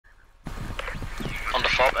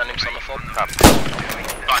fob, enemies on the fob. Copy.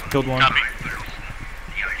 Killed one. Copy.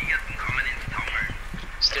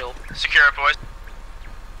 Still. Secure it, boys.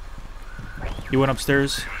 He went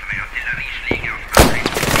upstairs.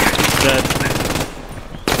 Dead.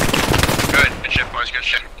 Good shit, boys, good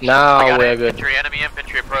shit. Now we're good. Enemy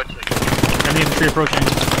infantry approaching. Enemy infantry approaching.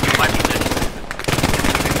 My position.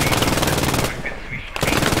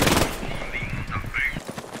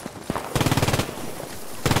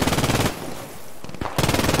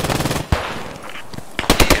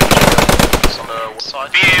 It's on the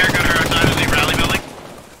side. BA are gunner outside of the rally building.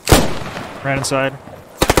 Ran inside.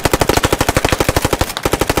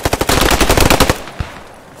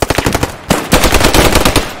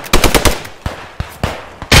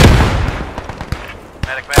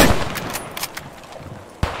 Medic.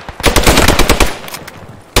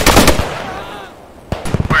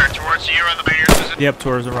 Where? Towards you or the mayor's position? Yep,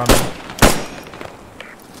 towards the runway.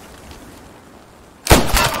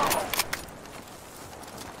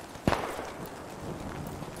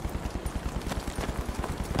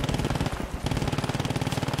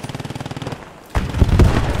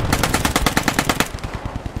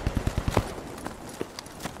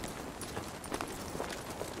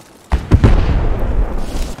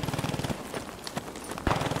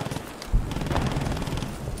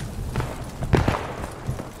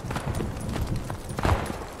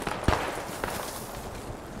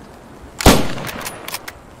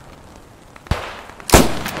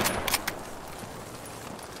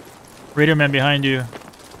 Radio man behind you.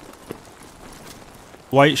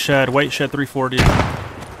 White shed 340.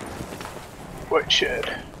 White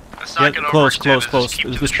shed. Let's not Yeah, get close. overextended, just keep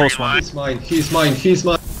to This the close tree one. line. He's mine,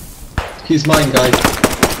 guys.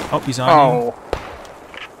 Oh, he's on you. Oh,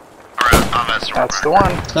 Alright, on that sword. that's the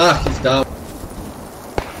one. Ah, he's down.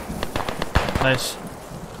 Nice.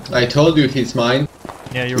 I told you he's mine.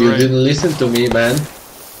 Yeah, you're You right. didn't listen to me, man.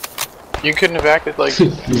 You couldn't have acted like You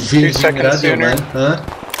 2 virgin seconds radio, sooner. man, huh?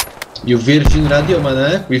 You virgin radio, man,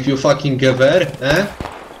 eh? With your fucking gewehr, eh?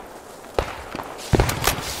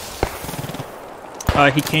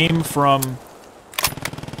 He came from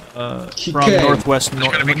He from came. northwest, There's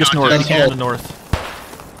gonna be just north, contact. here in the north.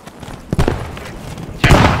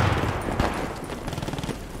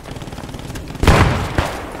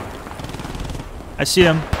 I see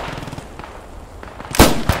him.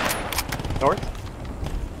 North?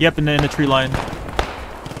 Yep, in the tree line.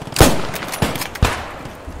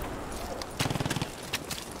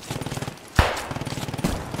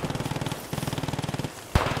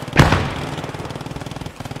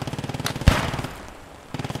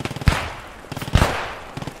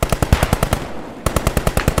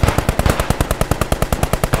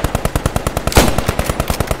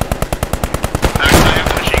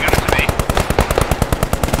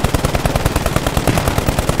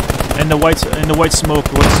 In the white smoke,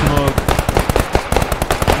 near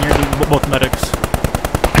both medics.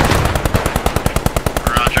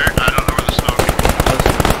 Roger, I don't know where the smoke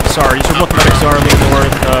is. Sorry, so both medics are a little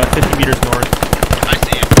north, 50 meters north. I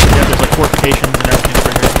see it. Yeah, there's like fortifications and everything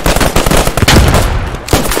over here.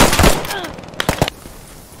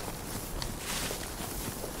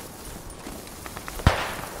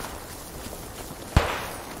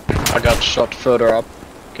 I got shot further up.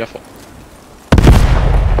 Careful.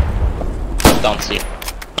 Don't see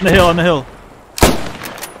it. On the hill.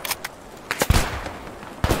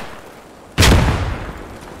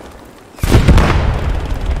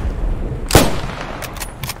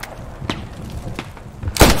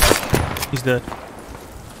 He's dead.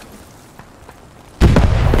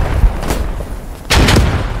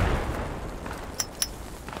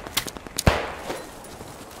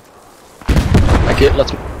 Okay,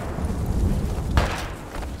 let's.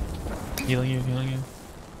 Healing you.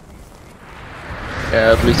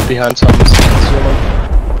 Yeah, at least behind some.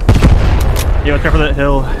 Yeah, careful that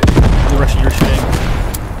hill. The Russian you're shooting.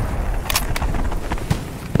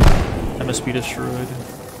 MSP destroyed.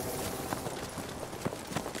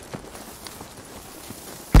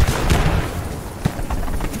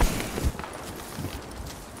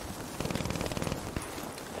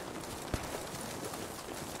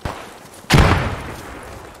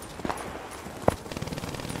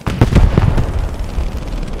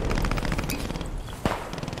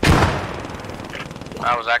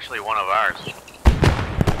 That was actually one of ours.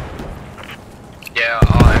 Yeah,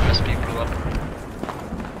 our MSP blew up.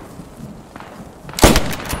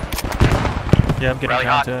 Yeah, I'm getting Rally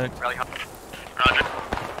hot. contact. Rally hot. Roger.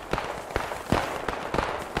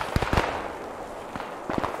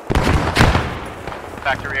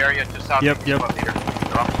 Factory area just south. Yep. Run.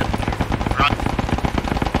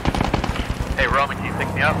 Hey Roman, can you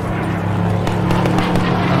pick me up?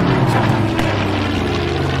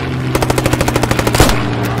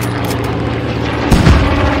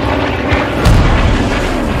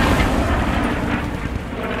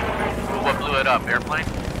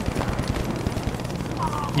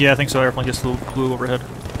 Yeah, I think so. Airplane gets a little blue overhead.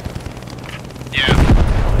 Yeah.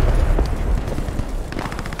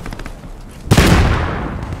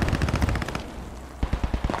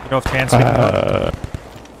 You know if Tan's picking up?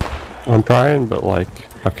 I'm trying, but like,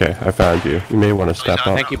 okay, I found you. You may want to step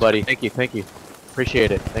up. Thank you, buddy. Thank you. Appreciate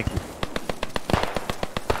it. Thank you.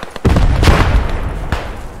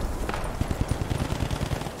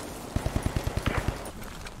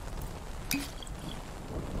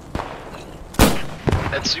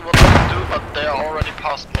 Let's see what they can do, but they are already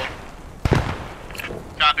past me.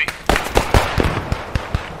 Copy.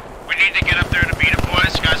 We need to get up there to beat it,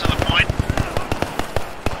 boys. Guys on the point.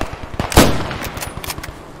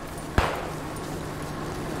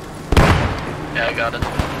 Yeah, I got it.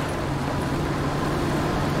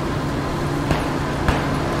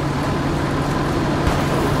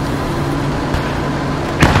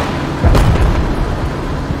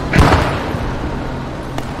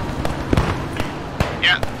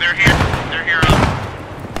 Yeah, they're here. They're here.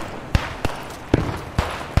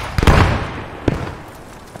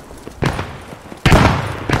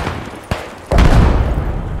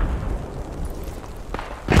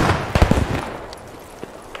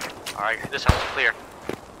 Alright, this house is clear.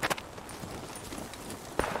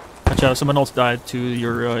 Watch out, someone else died to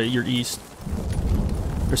your east.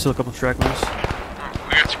 There's still a couple of stragglers.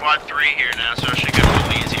 We got squad 3 here now, so it should get a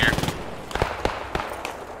little easier.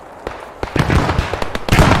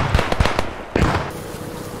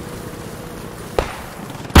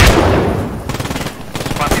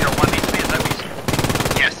 Squad leader 1 needs to be at that east.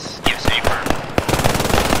 Yes, safer.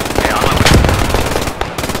 Okay, I'm up.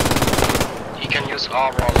 He can use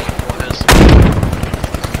armor on me for his.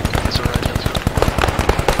 He's already into.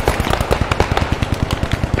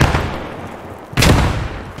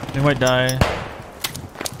 They might die.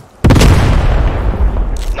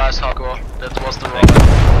 Nice hardcore. That was the wrong.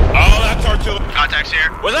 Oh, that's R2. Contacts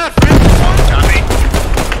here. Was that a friend? Copy.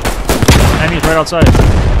 Enemy's right outside.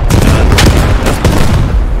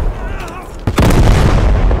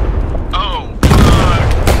 Oh, fuck.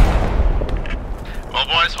 Well,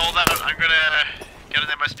 boys, hold out. I'm gonna get an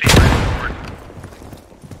MSP right forward.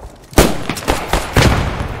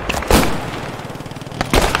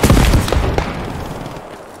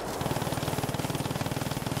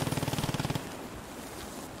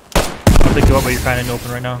 They go up, but you're kind of open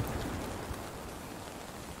right now.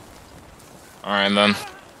 Alright then.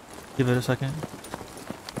 Give it a second.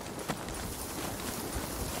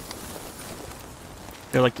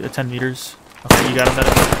 They're like at 10 meters. Okay, you got him.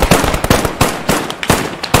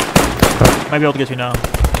 Might be able to get you now.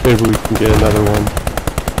 Maybe we can get another one.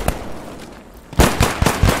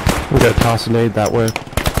 We gotta toss an aid that way.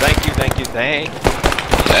 Thank you. Hey.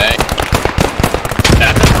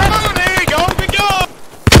 That's the road! There you go! We go!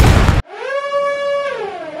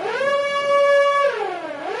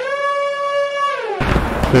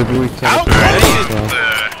 Maybe we can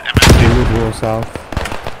move a little south.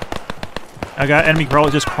 I got enemy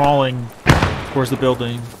just crawling towards the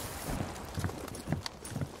building.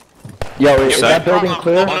 Yo, is that building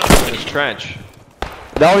clear? It's trench.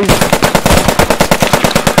 No, he's...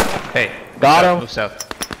 Hey, Got him. Move south.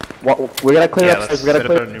 What, we gotta clear Yeah, upstairs. let's We gotta set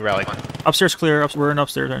clear. up a new rally point. Upstairs clear. We're in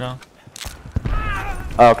upstairs right now.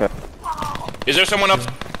 Oh, okay. Is there someone up?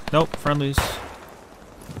 Nope, friendlies.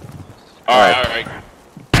 Alright.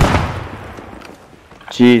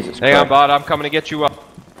 Jesus Hang on, Christ. bud. I'm coming to get you up.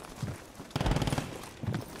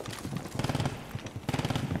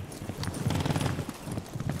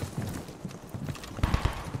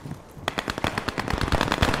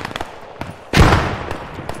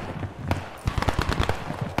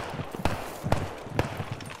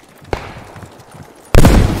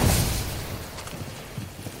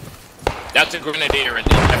 That's a grenadier in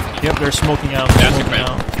there. Yep, they're smoking out. That's Smoking a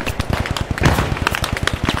out.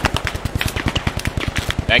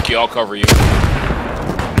 Thank you, I'll cover you.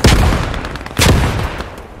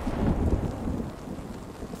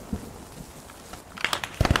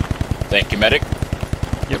 Thank you, medic.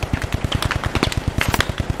 Yep.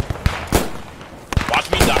 Watch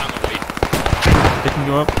me die on the way. They can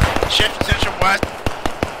go up. Shift attention west.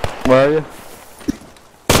 Where are you?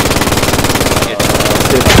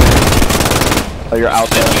 Oh, you're out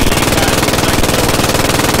there.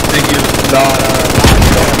 Thank you. No.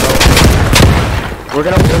 We're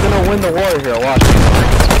gonna win the war here. Watch.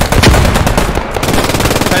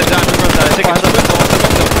 Head down to front side. Take it to the window.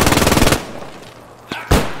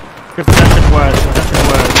 Good attention west. Attention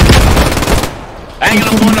west. Hanging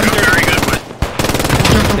on one up there. Very good.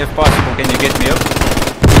 If possible, can you get me up?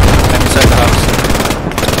 I'm inside the house.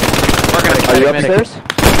 Are you upstairs?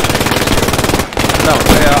 No,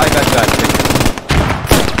 I got that.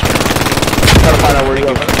 Try to find out where you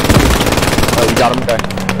go. got him, okay.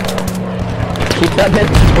 Keep that man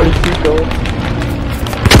 42 gold.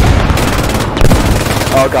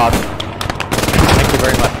 Oh god. Thank you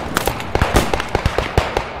very much.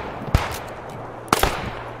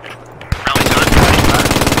 Rally done.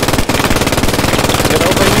 Get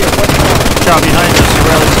over here, what's wrong? Shot behind us,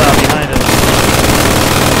 rally shot behind us.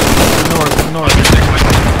 To the north.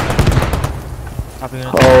 Hopping in a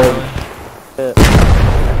shit.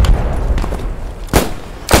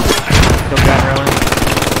 Go down rally.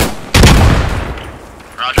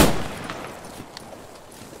 Roger.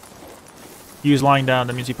 He was lying down,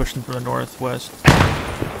 that means he pushed him from the northwest.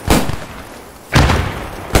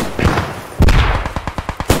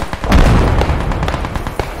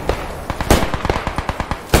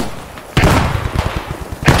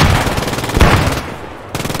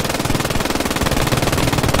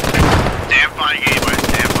 Damn fine game, boys.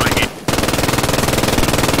 Damn fine game.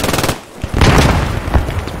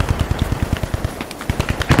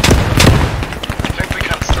 I think we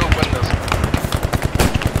can still win this.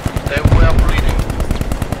 They were bleeding.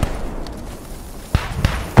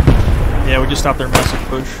 Yeah, we just stopped their massive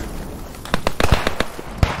push.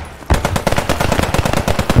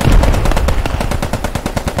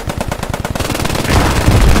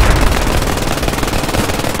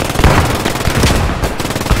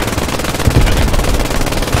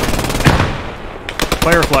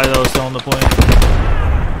 Firefly though is still on the plane.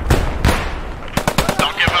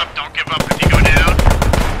 Don't give up, don't give up. If you go down,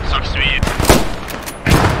 sucks to be you.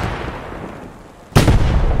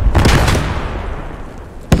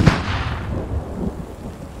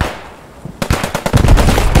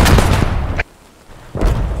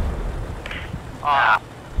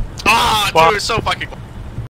 Ah, dude, it's so fucking.